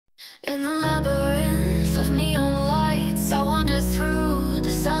In the labyrinth of neon lights, I wander through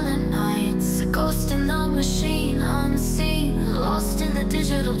the silent nights, a ghost in the machine, unseen, lost in the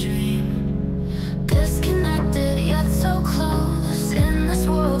digital dream. Disconnected yet so close, in this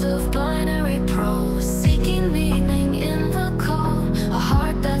world of binary prose, seeking meaning in the cold, a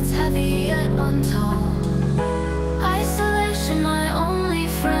heart that's heavy yet untold. Isolation, my only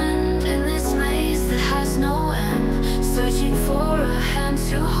friend, in this maze that has no end, searching for a hand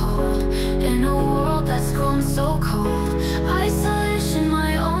to hold, in a world that's grown so cold. Isolation,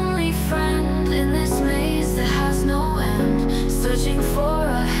 my only friend, in this maze that has no end, searching for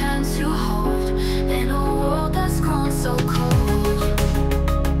a hand to hold, in a world that's grown so cold.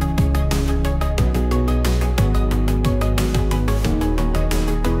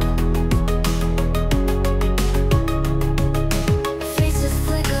 Faces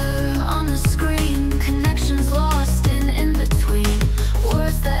flicker on the screen, connections lost in between,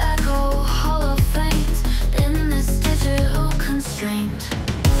 words that echo hollow faint in this digital constraint.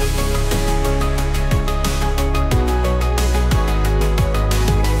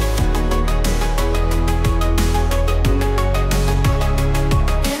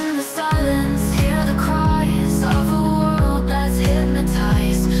 In the silence, hear the cries of a world that's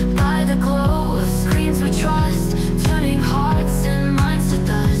hypnotized by the glow of screens we trust, turning hearts and minds to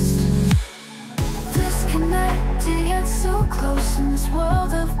dust. Disconnected yet so close in this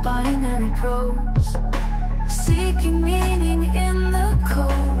world of binary prose, seeking meaning in the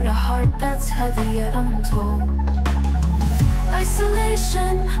code, a heart that's heavy yet untold.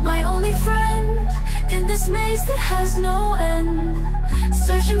 Isolation, my only friend, in this maze that has no end,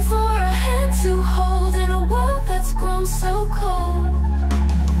 searching for a hand to hold, in a world that's grown so cold.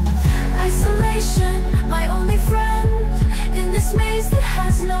 Isolation, my only friend, in this maze that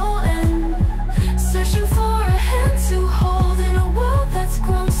has no end, searching for a hand to hold, in a world that's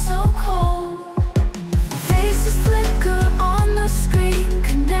grown so cold. Faces flicker on the screen,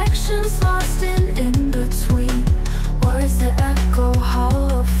 connections lost in between, words that echo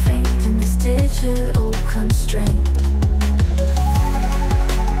hollow faint in this digital constraint.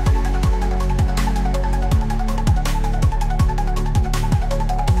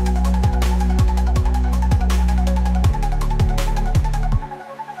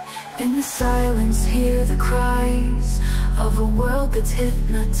 In the silence, hear the cries of a world that's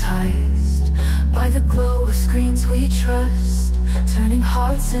hypnotized by the glow of screens we trust, turning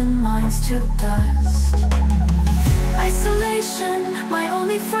hearts and minds to dust. Isolation, my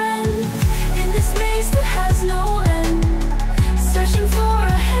only friend, in this maze that has no end, searching for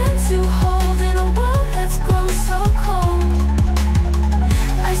a hand to hold, in a world that's grown so cold.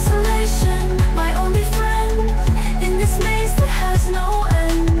 Isolation, my only friend, in this maze that has no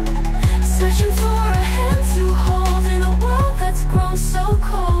end, searching for a hand to hold, in a world that's grown so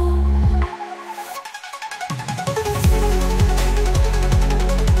cold.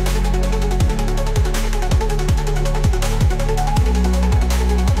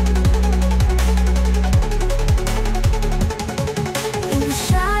 In the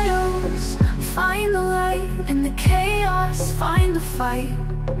shadows, find the light. In the chaos, find the fight.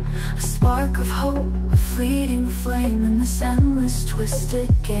 A spark of hope, a fleeting flame in this endless twisted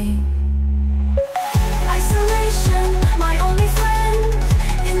game. Isolation, my only friend,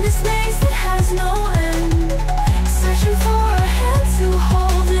 in this maze that has no end.